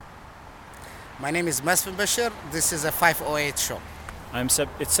My name is Mesfin Beshir. This is a 508 show.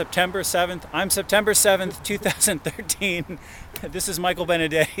 It's September 7th. I'm September 7th, 2013. This is Michael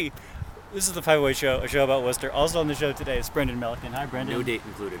Benedetti. This is the 508 Show, a show about Worcester. Also on the show today is Brendan Milliken. Hi, Brendan. No date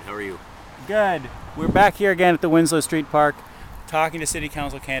included. How are you? Good. We're back here again at the Winslow Street Park talking to city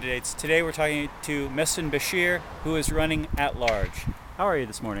council candidates. Today we're talking to Mesfin Beshir, who is running at large. How are you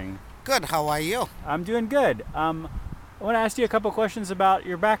this morning? Good. How are you? I'm doing good. I want to ask you a couple questions about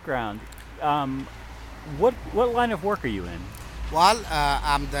your background. What line of work are you in? Well,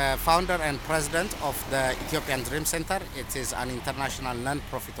 I'm the founder and president of the Ethiopian Dream Center. It is an international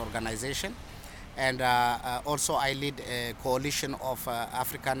non-profit organization. And also I lead a coalition of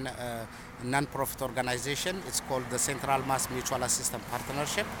African non-profit organization. It's called the Central Mass Mutual Assistance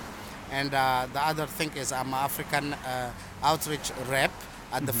Partnership. And the other thing is I'm an African outreach rep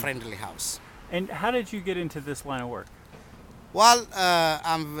at the Friendly House. And how did you get into this line of work? Well,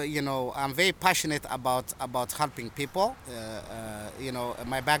 I'm very passionate about helping people.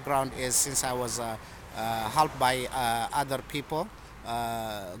 My background is since I was helped by other people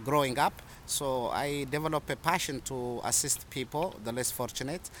growing up. So I developed a passion to assist people, the less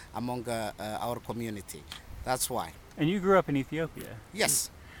fortunate, among our community. That's why. And you grew up in Ethiopia. Yes.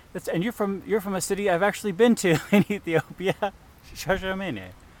 And you're from a city I've actually been to in Ethiopia,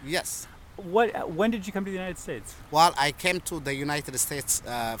 Shashamene. Yes. When did you come to the United States? Well, I came to the United States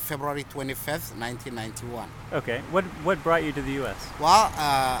February 25th, 1991. Okay. What brought you to the U.S.? Well,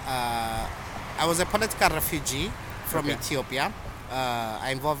 I was a political refugee from Ethiopia.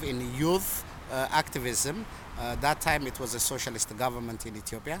 I involved in youth activism. That time it was a socialist government in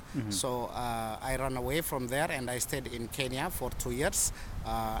Ethiopia. So I ran away from there and I stayed in Kenya for 2 years.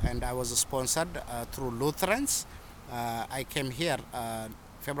 And I was sponsored through Lutherans. I came here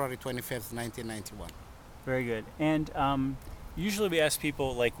February 25th, 1991. Very good. And usually we ask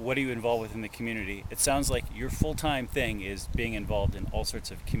people, like, what are you involved with in the community? It sounds like your full-time thing is being involved in all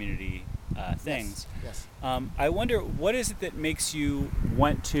sorts of community things. Yes. I wonder, what is it that makes you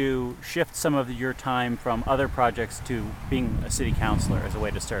want to shift some of your time from other projects to being a city councilor as a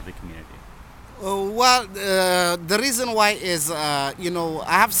way to serve the community? The reason why is, I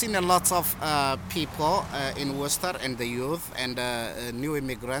have seen a lot of people in Worcester and the youth and new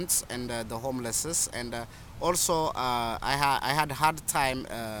immigrants and the homeless. And also I had hard time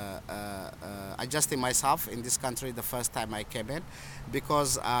adjusting myself in this country the first time I came in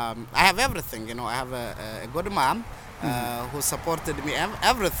because I have everything. I have a good mom who supported me,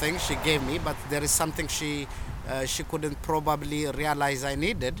 everything she gave me, but there is something she couldn't probably realize I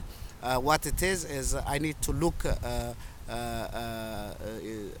needed. What it is I need to look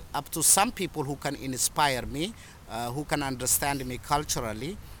up to some people who can inspire me, who can understand me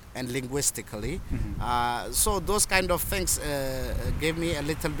culturally and linguistically. So those kind of things gave me a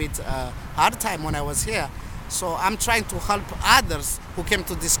little bit hard time when I was here. So I'm trying to help others who came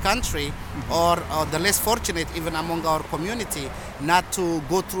to this country or the less fortunate even among our community not to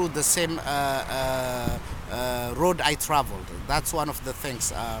go through the same road I traveled. That's one of the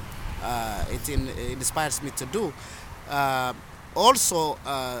things it inspires me to do. Also,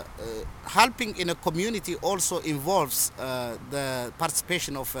 helping in a community also involves the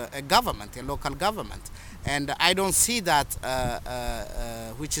participation of a government, a local government. And I don't see that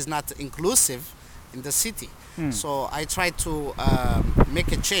which is not inclusive in the city. So I try to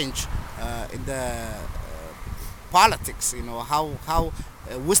make a change in the politics, how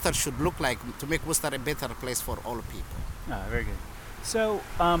Worcester should look like to make Worcester a better place for all people. Very good. So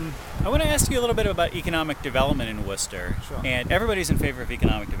I want to ask you a little bit about economic development in Worcester. Sure. And everybody's in favor of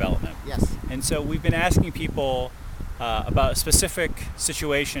economic development. Yes. And so we've been asking people about a specific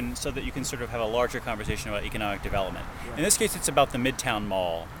situation so that you can sort of have a larger conversation about economic development. Right. In this case, it's about the Midtown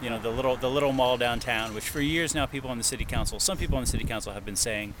Mall, the little mall downtown, which for years now people on the city council, some people on the city council have been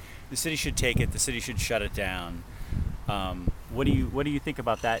saying the city should take it, the city should shut it down. What do you think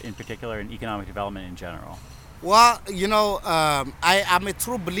about that in particular and economic development in general? Well, I am a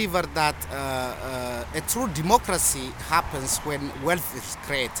true believer that a true democracy happens when wealth is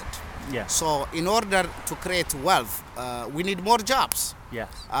created. Yeah. So in order to create wealth, we need more jobs. Yes.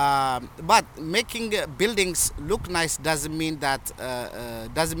 But making buildings look nice doesn't mean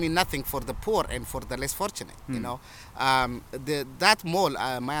nothing for the poor and for the less fortunate. That mall,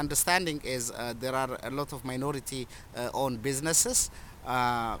 my understanding is there are a lot of minority-owned businesses,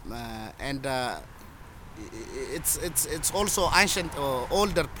 and it's also ancient,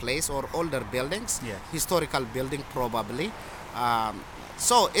 older place or older buildings, historical building probably.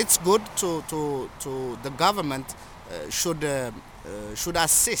 So it's good to the government should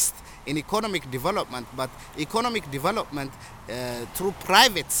assist in economic development, but economic development through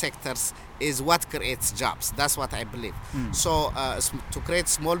private sectors is what creates jobs. That's what I believe. So to create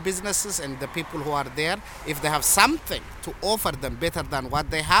small businesses, and the people who are there, if they have something to offer them better than what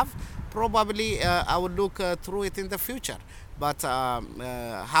they have, probably I would look through it in the future. But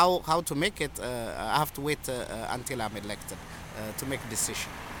how to make it, I have to wait until I'm elected to make a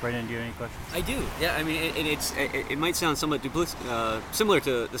decision. Brendan, do you have any questions? I do. Yeah, I mean, it might sound somewhat similar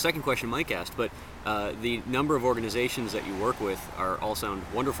to the second question Mike asked, but the number of organizations that you work with all sound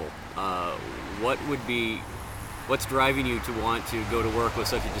wonderful. What's driving you to want to go to work with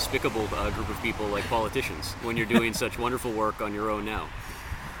such a despicable group of people like politicians when you're doing such wonderful work on your own now?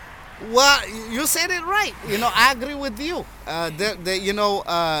 Well, you said it right. I agree with you.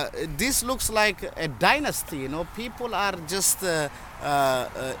 This looks like a dynasty. People are just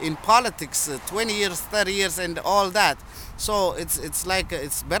in politics 20 years, 30 years, and all that. So it's like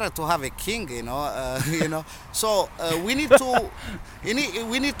it's better to have a king. So we need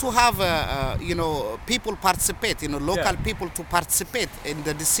to have people participate. Local people to participate in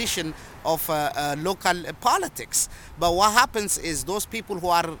the decision of local politics. But what happens is those people who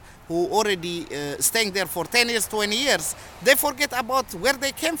already staying there for 10 years, 20 years, they forget about where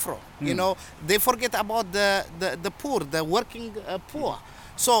they came from. They forget about the poor, the working poor.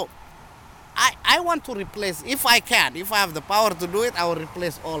 So I want to replace, if I have the power to do it, I will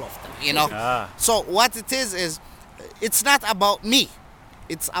replace all of them. So what it is it's not about me.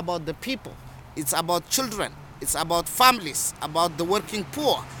 It's about the people. It's about children. It's about families, about the working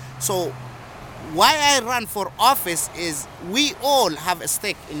poor. So why I run for office is we all have a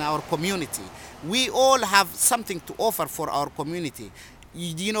stake in our community. We all have something to offer for our community.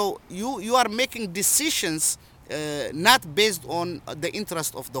 You are making decisions not based on the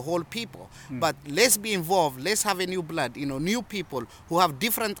interest of the whole people, but let's be involved. Let's have a new blood, new people who have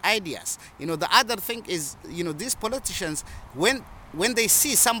different ideas. The other thing is, these politicians, when they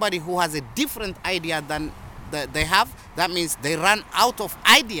see somebody who has a different idea than they have, that means they run out of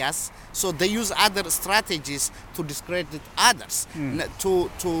ideas, so they use other strategies to discredit others,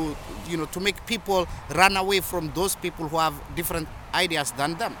 to make people run away from those people who have different ideas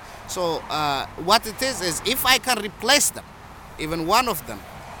than them. So what it is if I can replace them, even one of them,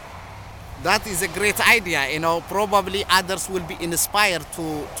 that is a great idea. Probably others will be inspired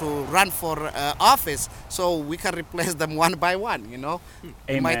to run for office, so we can replace them one by one.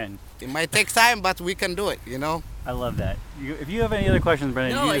 Amen. It might take time, but we can do it. I love that. If you have any other questions,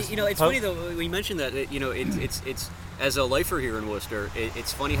 Brendan, no, it's funny though when you mentioned that. It's as a lifer here in Worcester,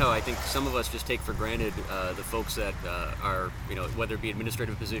 it's funny how I think some of us just take for granted the folks that are, whether it be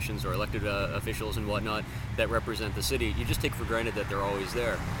administrative positions or elected officials and whatnot that represent the city. You just take for granted that they're always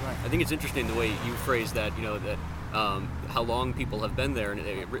there. Right. I think it's interesting the way you phrase that. That how long people have been there, and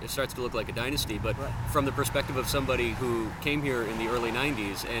it starts to look like a dynasty. But from the perspective of somebody who came here in the early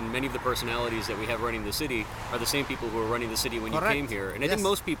 90s, and many of the personalities that we have running the city are the same people who were running the city when you came here. And I think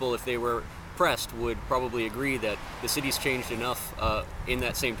most people, if they were pressed, would probably agree that the city's changed enough in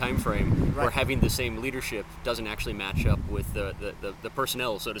that same time frame where having the same leadership doesn't actually match up with the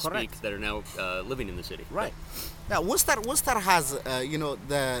personnel, so to speak, that are now living in the city. Right. Yeah, Worcester has,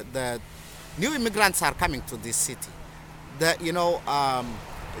 the new immigrants are coming to this city. There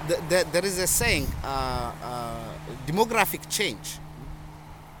is a saying, demographic change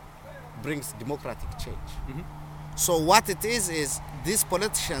brings democratic change. So what it is these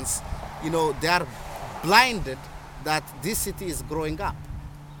politicians, they are blinded that this city is growing up.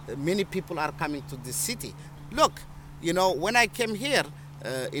 Many people are coming to this city. Look, when I came here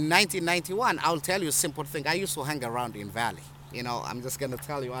in 1991, I'll tell you a simple thing. I used to hang around in Valley. I'm just going to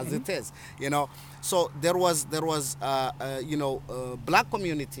tell you as it is. So there was black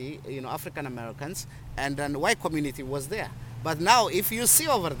community, African Americans, and then white community was there. But now, if you see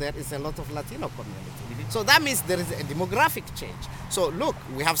over there, it's a lot of Latino community. So that means there is a demographic change. So look,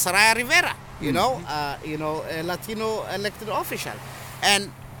 we have Saraya Rivera, a Latino elected official, and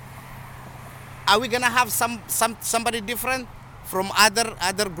are we gonna have somebody different from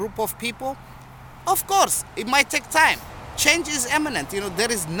other group of people? Of course, it might take time. Change is imminent.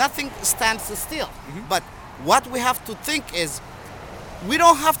 There is nothing stands still. But what we have to think is, we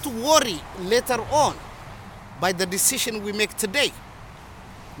don't have to worry later on by the decision we make today.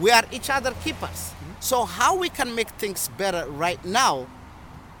 We are each other keepers. So how we can make things better right now,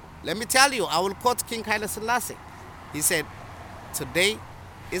 let me tell you, I will quote King Haile Selassie. He said, today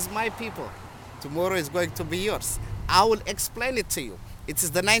is my people, tomorrow is going to be yours. I will explain it to you. It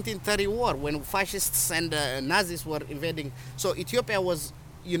is the 1930 war when fascists and Nazis were invading. So Ethiopia was,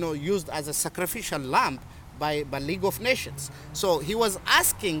 used as a sacrificial lamb by League of Nations. So he was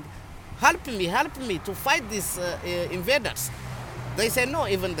asking help me to fight these invaders. They say no,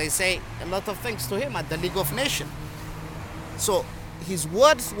 even they say a lot of things to him at the League of Nations. So his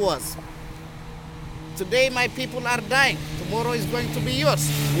words was, today my people are dying, tomorrow is going to be yours.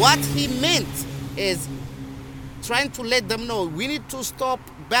 What he meant is trying to let them know we need to stop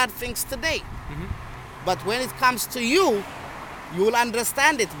bad things today. But when it comes to you, you will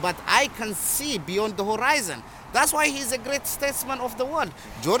understand it, but I can see beyond the horizon. That's why he's a great statesman of the world.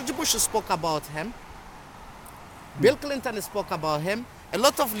 George Bush spoke about him. Bill Clinton spoke about him. A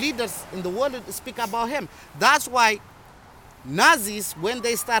lot of leaders in the world speak about him. That's why Nazis, when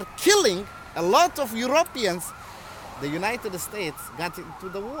they start killing a lot of Europeans, the United States got into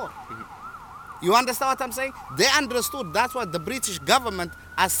the war. You understand what I'm saying? They understood. That's why the British government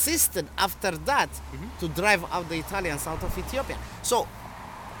assisted after that to drive out the Italians out of Ethiopia. So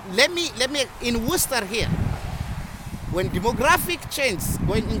let me in Worcester here, when demographic change is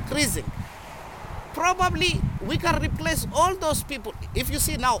going increasing, probably we can replace all those people. If you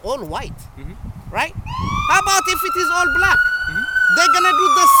see now all white, right? How about if it is all black? They're gonna do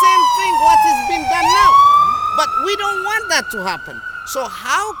the same thing what is being done now. But we don't want that to happen. So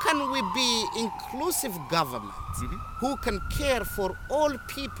how can we be inclusive government who can care for all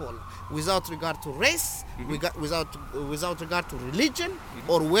people without regard to race, without regard to religion,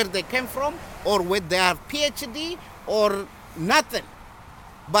 or where they came from, or where they have PhD, or nothing?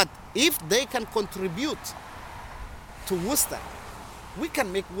 But if they can contribute to Worcester, we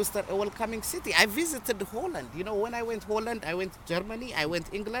can make Worcester a welcoming city. I visited Holland. You know, when I went Holland, I went Germany, I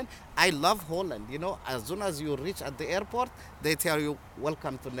went England. I love Holland. You know, as soon as you reach at the airport, they tell you,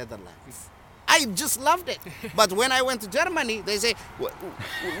 welcome to Netherlands. I just loved it. But when I went to Germany, they say,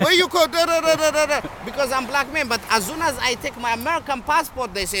 where you go? Da, da, da, da, da, da. Because I'm black man. But as soon as I take my American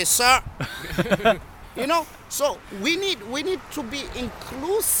passport, they say, sir. You know, so we need to be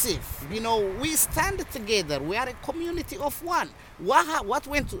inclusive. You know, we stand together. We are a community of one. What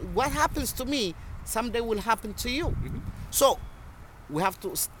happens to me someday will happen to you. So we have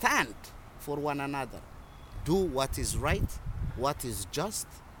to stand for one another. Do what is right, what is just.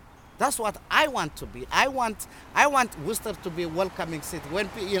 That's what I want to be. I want Worcester to be a welcoming city. When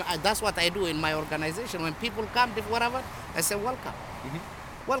that's what I do in my organization. When people come, whatever, I say welcome.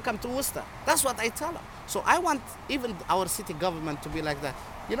 Welcome to Worcester. That's what I tell them. So I want even our city government to be like that.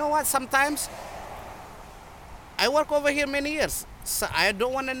 You know what? Sometimes I work over here many years. So I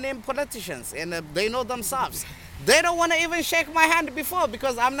don't want to name politicians, and they know themselves. They don't want to even shake my hand before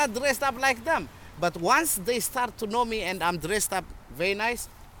because I'm not dressed up like them. But once they start to know me and I'm dressed up very nice,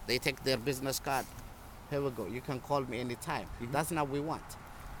 they take their business card. Here we go. You can call me anytime. That's not what we want.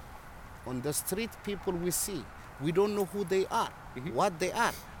 On the street, people we see, we don't know who they are, what they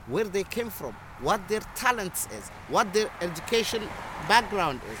are, where they came from, what their talents is, what their education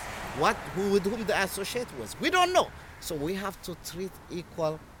background is, with whom they associate with. We don't know. So we have to treat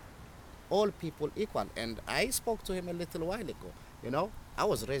all people equal. And I spoke to him a little while ago. You know, I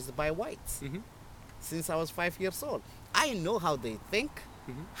was raised by whites since I was 5 years old. I know how they think.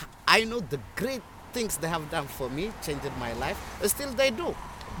 I know the great things they have done for me, changed my life. Still they do.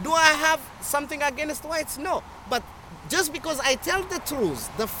 Do I have something against whites? No. But just because I tell the truth,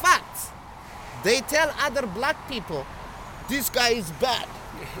 the facts, they tell other black people, this guy is bad.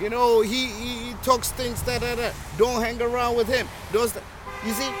 You know, he talks things that don't hang around with him.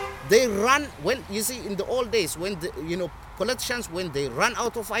 You see, they run, you see, in the old days, when politicians, when they run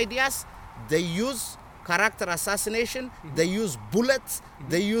out of ideas, they use character assassination, they use bullets,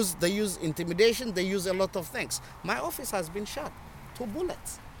 they use intimidation, they use a lot of things. My office has been shot, 2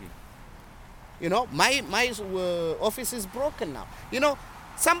 bullets. You know, my office is broken now. You know,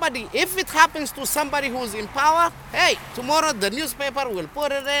 if it happens to somebody who's in power, hey, tomorrow the newspaper will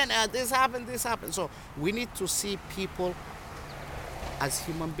put it in, this happened. So we need to see people as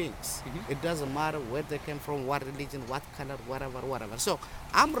human beings. It doesn't matter where they came from, what religion, what color, whatever. So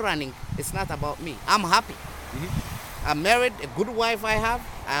I'm running, it's not about me. I'm happy. I'm married, a good wife I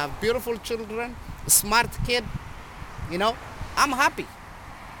have beautiful children, a smart kid. You know, I'm happy.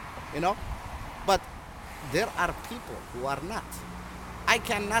 You know, but there are people who are not. I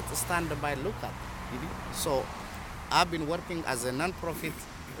cannot stand by look at. So I've been working as a non-profit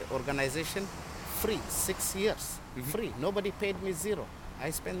organization free 6 years. Free. Nobody paid me zero.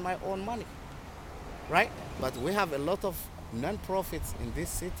 I spend my own money. Right? But we have a lot of non-profits in this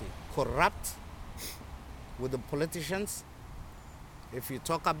city, corrupt with the politicians. If you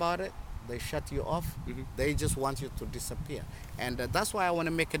talk about it, they shut you off. They just want you to disappear. And that's why I want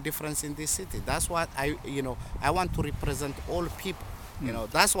to make a difference in this city. That's why I want to represent all people. You know,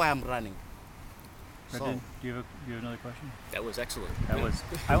 that's why I'm running. So, do you have another question? That was excellent. I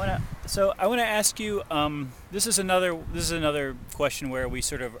want to ask you. This is another question where we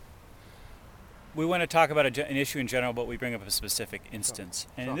want to talk about an issue in general, but we bring up a specific instance.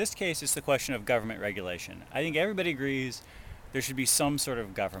 And in this case, it's the question of government regulation. I think everybody agrees there should be some sort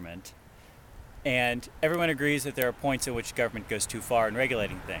of government, and everyone agrees that there are points at which government goes too far in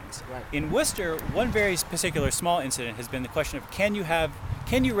regulating things. Right. In Worcester, one very particular small incident has been the question of can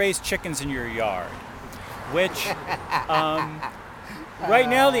you raise chickens in your yard? Which, right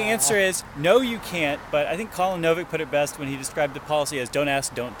now the answer is no, you can't. But I think Colin Novick put it best when he described the policy as "don't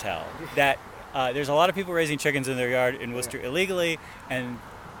ask, don't tell." That there's a lot of people raising chickens in their yard in Worcester illegally, and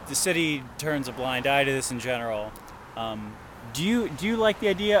the city turns a blind eye to this in general. Do you like the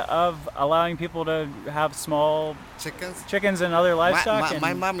idea of allowing people to have small chickens and other livestock?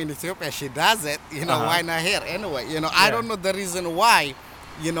 My mom in Ethiopia, she does it. Why not here anyway? I don't know the reason why.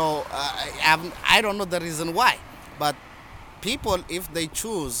 I don't know the reason why. But people, if they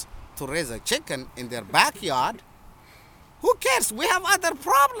choose to raise a chicken in their backyard, who cares? We have other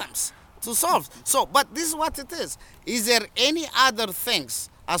problems to solve. So, but this is what it is. Is there any other things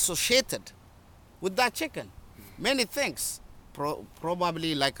associated with that chicken? Many things.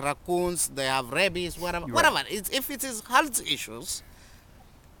 Probably like raccoons, they have rabies, whatever. Right. Whatever. If it is health issues,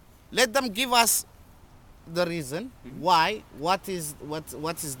 let them give us the reason why, what is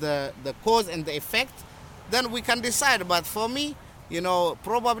the cause and the effect, then we can decide. But for me,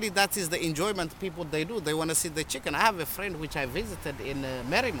 probably that is the enjoyment people they do. They want to see the chicken. I have a friend which I visited in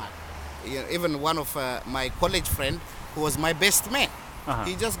Merrimack. Even one of my college friend who was my best man.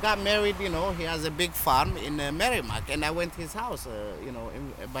 He just got married, he has a big farm in Merrimack, and I went to his house,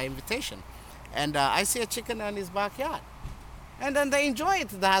 by invitation. And I see a chicken in his backyard. And then they enjoy it,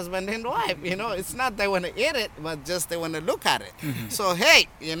 the husband and wife, It's not they want to eat it, but just they want to look at it. So, hey,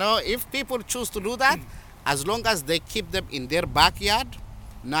 if people choose to do that, as long as they keep them in their backyard,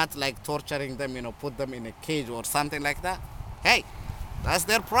 not like torturing them, put them in a cage or something like that, hey, that's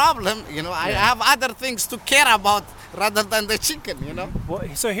their problem. I have other things to care about rather than the chicken, Well,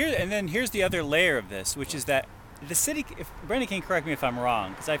 so here's the other layer of this, which is that the city, if Brandon can correct me if I'm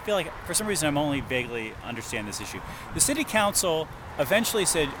wrong, because I feel like for some reason I'm only vaguely understand this issue. The city council eventually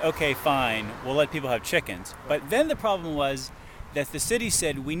said, okay, fine, we'll let people have chickens. But then the problem was that the city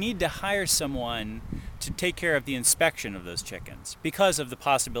said we need to hire someone to take care of the inspection of those chickens because of the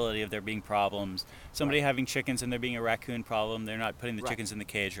possibility of there being problems. Somebody having chickens and there being a raccoon problem, they're not putting the chickens in the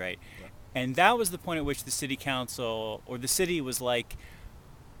cage right. And that was the point at which the city council or the city was like,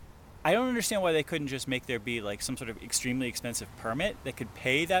 I don't understand why they couldn't just make there be like some sort of extremely expensive permit that could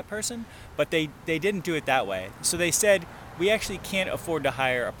pay that person, but they didn't do it that way. So they said, we actually can't afford to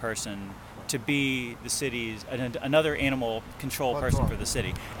hire a person to be the city's, another animal control person for the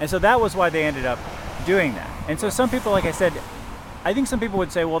city. And so that was why they ended up doing that. And so some people, like I said, I think some people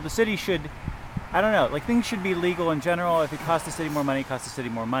would say, well, the city should, I don't know, like things should be legal in general. If it costs the city more money, it costs the city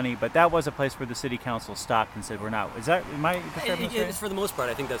more money. But that was a place where the city council stopped and said, we're not. Is that, am I describing this right? For the most part,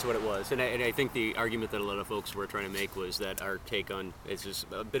 I think that's what it was. And I think the argument that a lot of folks were trying to make was that our take on, it's just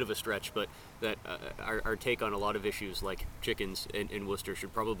a bit of a stretch, but that our take on a lot of issues like chickens in Worcester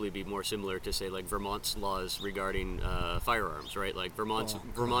should probably be more similar to, say, like Vermont's laws regarding firearms, right? Like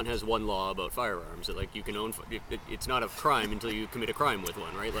Vermont has one law about firearms that, like, you can own, it's not a crime until you commit a crime with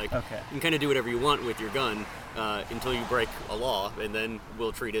one, right? Like, you can kind of do whatever you want with your gun until you break a law, and then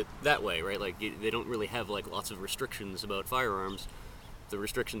we'll treat it that way, right? Like, they don't really have, like, lots of restrictions about firearms. The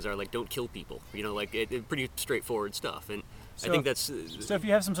restrictions are, like, don't kill people, like, it pretty straightforward stuff. And so I think that's... So if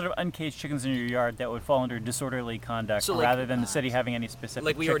you have some sort of uncaged chickens in your yard, that would fall under disorderly conduct, so rather than the city having any specific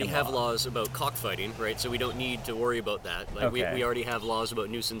like we already have laws about cockfighting, right? So we don't need to worry about that. Like we already have laws about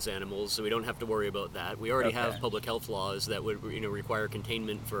nuisance animals, so we don't have to worry about that. We already have public health laws that would require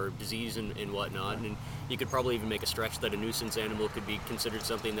containment for disease and whatnot. And you could probably even make a stretch that a nuisance animal could be considered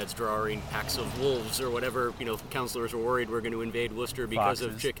something that's drawing packs of wolves or whatever. Councilors were worried we're going to invade Worcester because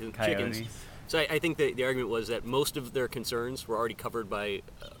Foxes, of chickens. Coyotes. So I think the argument was that most of their concerns were already covered by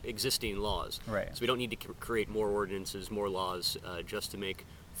existing laws. Right. So we don't need to create more ordinances, more laws, just to make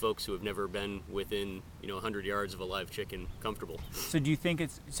folks who have never been within 100 yards of a live chicken comfortable. So do you think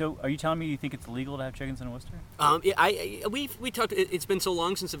it's? So are you telling me you think it's illegal to have chickens in Worcester? We talked. It's been so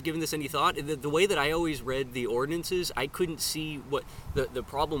long since I've given this any thought. The way that I always read the ordinances, I couldn't see what the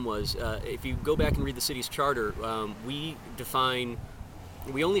problem was. If you go back and read the city's charter, we define.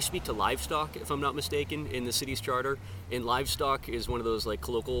 We only speak to livestock, if I'm not mistaken, in the city's charter. And livestock is one of those like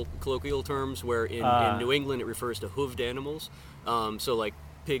colloquial terms where in New England it refers to hoofed animals. So like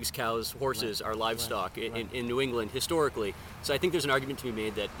pigs, cows, horses are livestock in New England historically. So I think there's an argument to be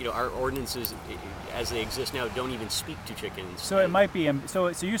made that our ordinances, as they exist now, don't even speak to chickens. So it might be.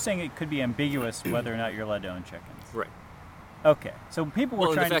 So you're saying it could be ambiguous whether or not you're allowed to own chickens. Right. Okay. So people were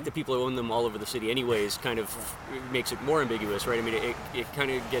trying. trying. The fact that people own them all over the city, anyways, kind of makes it more ambiguous, right? I mean, it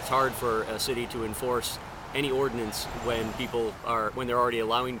kind of gets hard for a city to enforce any ordinance when they're already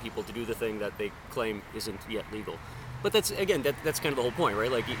allowing people to do the thing that they claim isn't yet legal. But that's kind of the whole point,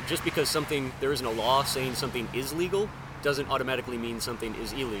 right? Like, just because there isn't a law saying something is legal doesn't automatically mean something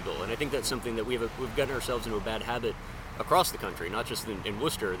is illegal. And I think that's something that we've gotten ourselves into a bad habit across the country, not just in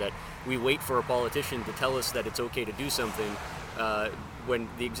Worcester, that we wait for a politician to tell us that it's okay to do something when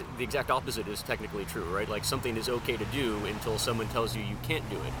the exact opposite is technically true, right? Like, something is okay to do until someone tells you can't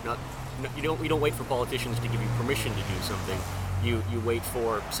do it. You don't wait for politicians to give you permission to do something. You wait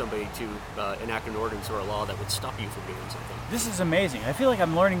for somebody to enact an ordinance or a law that would stop you from doing something. This is amazing. I feel like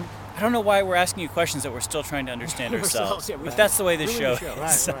I'm learning. I don't know why we're asking you questions that we're still trying to understand ourselves. But that's the way this show is.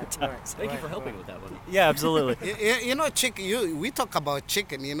 Right. Thank you for helping with that one. Yeah, absolutely. Chicken. We talk about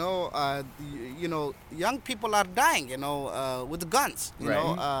chicken. Young people are dying. With guns.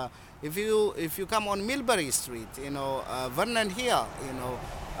 If you come on Millbury Street, Vernon Hill,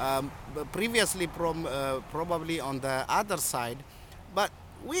 previously from probably on the other side, but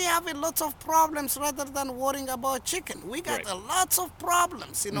we have a lot of problems rather than worrying about chicken. We got a lots of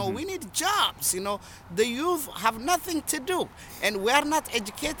problems. We need jobs. The youth have nothing to do, and we are not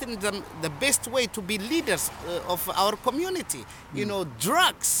educating them the best way to be leaders of our community.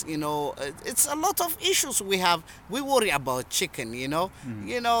 Drugs. It's a lot of issues we have. We worry about chicken. That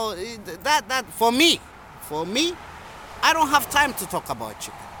for me, I don't have time to talk about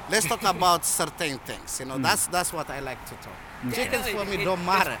chicken. Let's talk about certain things. That's what I like to talk. Chickens for me don't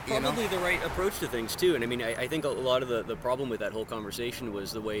matter. It's probably the right approach to things too. And I mean, I think a lot of the problem with that whole conversation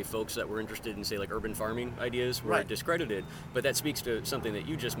was the way folks that were interested in, say, like urban farming ideas were discredited. But that speaks to something that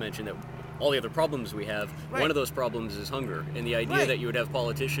you just mentioned, that all the other problems we have, one of those problems is hunger. And the idea that you would have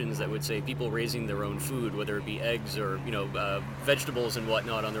politicians that would say people raising their own food, whether it be eggs or vegetables and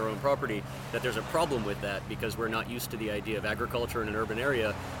whatnot on their own property, that there's a problem with that because we're not used to the idea of agriculture in an urban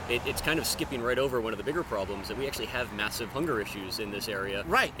area. It's kind of skipping right over one of the bigger problems, that we actually have massive hunger issues in this area.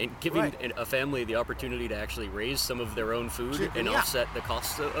 Right. And giving a family the opportunity to actually raise some of their own food and offset the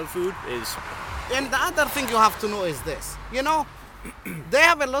costs of food is... And the other thing you have to know is this. They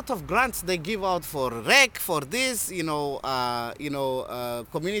have a lot of grants they give out for rec, for this,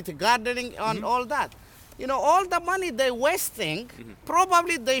 community gardening and all that. All the money they're wasting,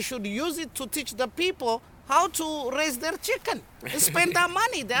 probably they should use it to teach the people how to raise their chicken. Spend that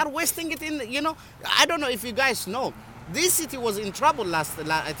money. They are wasting it in, I don't know if you guys know. This city was in trouble last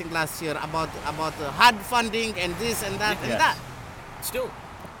year about hard funding and this and that and that. Still.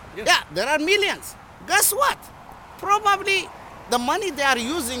 Yeah, there are millions. Guess what? Probably the money they are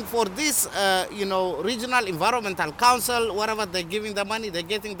using for this, regional environmental council, whatever they're giving the money, they're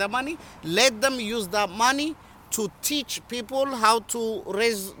getting the money. Let them use the money to teach people how to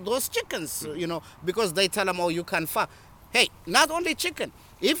raise those chickens, because they tell them, oh, you can farm. Hey, not only chicken.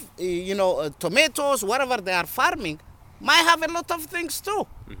 If, tomatoes, whatever they are farming, might have a lot of things too.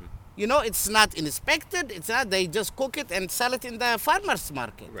 It's not inspected. It's not, they just cook it and sell it in the farmer's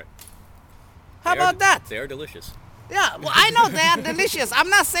market. Right. How about that? They are delicious. Yeah, well, I know they are delicious. I'm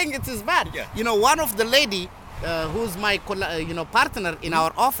not saying it is bad. Yeah. One of the lady who's my partner in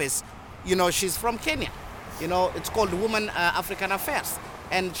our office, she's from Kenya. It's called Women African Affairs.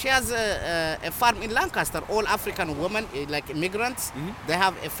 And she has a farm in Lancaster. All African women, like immigrants, they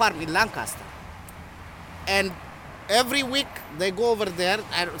have a farm in Lancaster. And every week they go over there,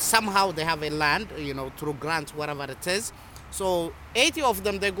 and somehow they have a land, through grants, whatever it is. So 80 of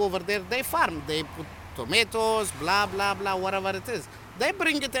them, they go over there, they farm. They put tomatoes, blah, blah, blah, whatever it is. They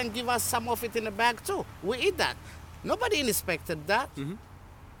bring it and give us some of it in a bag too. We eat that. Nobody inspected that.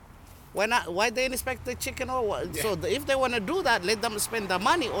 Why not? Why they inspect the chicken? Or what? So if they want to do that, let them spend the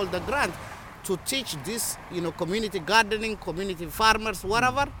money, all the grant, to teach this, community gardening, community farmers,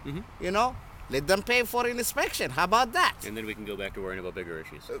 whatever, let them pay for inspection. How about that? And then we can go back to worrying about bigger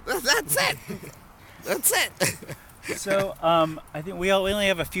issues. That's it. That's it. So I think we only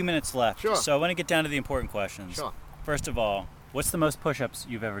have a few minutes left. Sure. So I want to get down to the important questions. Sure. First of all, what's the most push-ups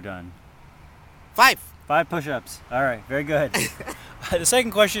you've ever done? 5. 5 push-ups. All right, very good. The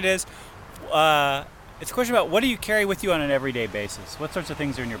second question is, it's a question about what do you carry with you on an everyday basis? What sorts of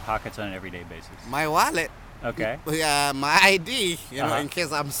things are in your pockets on an everyday basis? My wallet. Okay. My ID, in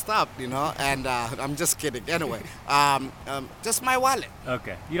case I'm stopped, and I'm just kidding. Anyway, just my wallet.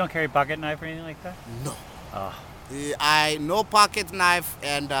 Okay. You don't carry a pocket knife or anything like that? No. Oh. I no pocket knife,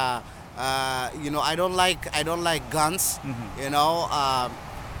 and I don't like guns. You know,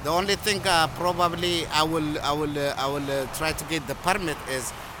 the only thing probably I will try to get the permit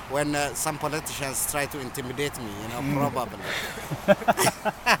is when some politicians try to intimidate me. Probably.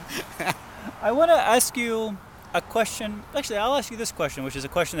 I want to ask you a question. Actually, I'll ask you this question, which is a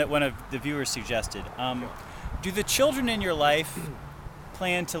question that one of the viewers suggested. Do the children in your life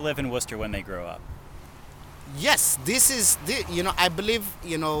plan to live in Worcester when they grow up? Yes, this is I believe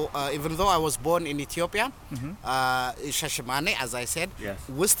even though I was born in Ethiopia, Shashamane, as I said, Yes.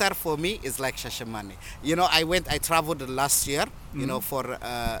 Worcester for me is like Shashamane. I traveled last year, for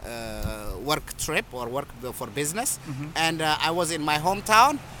work trip or work for business, and I was in my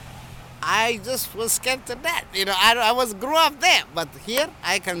hometown. I just was scared to death. I was grew up there, but here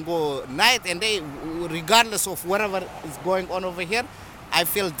I can go night and day, regardless of whatever is going on over here. I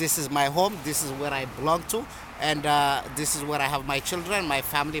feel this is my home. This is where I belong to, and this is where I have my children, my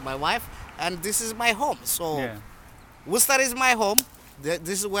family, my wife, and this is my home. So, Yeah. Worcester is my home.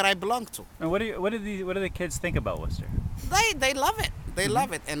 This is where I belong to. And what do the kids think about Worcester? They love it. They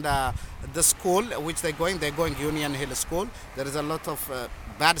love it, and the school which they're going Union Hill School. There is a lot of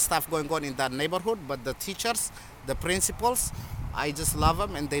bad stuff going on in that neighborhood, but the teachers, the principals, I just love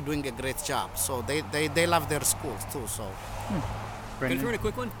them, and they're doing a great job. So they love their schools too. So. Can I throw in a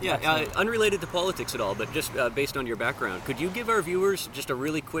quick one? Yeah, unrelated to politics at all, but just based on your background, could you give our viewers just a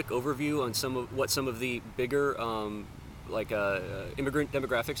really quick overview on what some of the bigger immigrant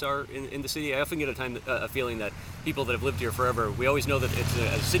demographics are in the city? I often get a feeling that people that have lived here forever, we always know that it's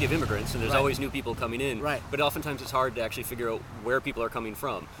a city of immigrants and there's always new people coming in. Right. But oftentimes it's hard to actually figure out where people are coming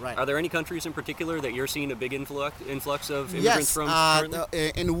from. Right. Are there any countries in particular that you're seeing a big influx of immigrants from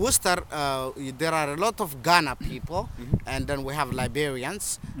currently? In Worcester, there are a lot of Ghana people, and then we have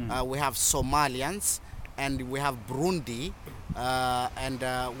Liberians, we have Somalians, and we have Burundi, and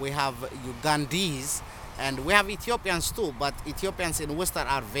we have Ugandese. And we have Ethiopians too, but Ethiopians in Worcester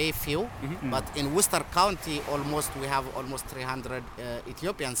are very few. But in Worcester County, we have almost 300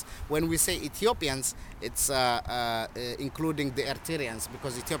 Ethiopians. When we say Ethiopians, it's including the Eritreans,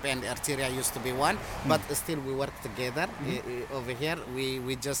 because Ethiopia and Eritrea used to be one, but still we work together over here.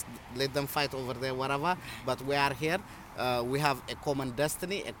 We just let them fight over there, whatever, but we are here. We have a common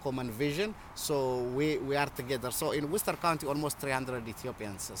destiny, a common vision, so we are together. So in Worcester County, almost 300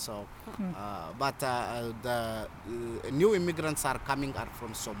 Ethiopians. So, but the new immigrants are coming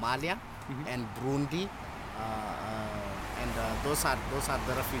from Somalia and Burundi, and those are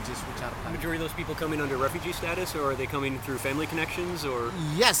the refugees which are The coming. majority of those people coming under refugee status, or are they coming through family connections, or?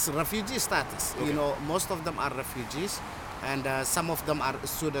 Yes, refugee status. Okay. Most of them are refugees, and some of them are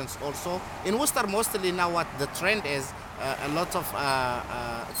students also. In Worcester, mostly now what the trend is, a lot of,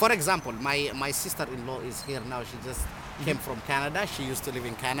 for example, my sister-in-law is here now. She just came from Canada. She used to live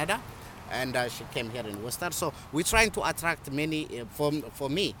in Canada, and she came here in Worcester. So we're trying to attract many, for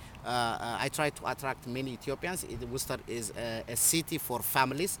me, I try to attract many Ethiopians. Worcester is a city for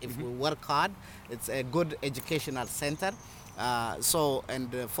families. If we work hard, it's a good educational center.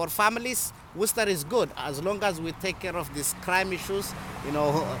 For families, Worcester is good as long as we take care of these crime issues,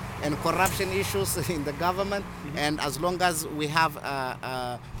 and corruption issues in the government, and as long as we have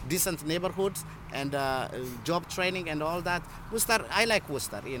decent neighborhoods and job training and all that. Worcester, I like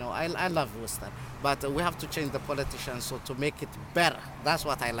Worcester. I love Worcester, but we have to change the politicians to make it better. That's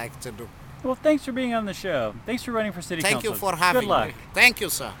what I like to do. Well, thanks for being on the show. Thanks for running for city council. Thank you for having Good luck. me. Thank you,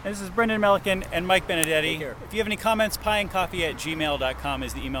 sir. This is Brendan Melican and Mike Benedetti. Take care. If you have any comments, pieandcoffee@gmail.com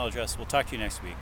is the email address. We'll talk to you next week.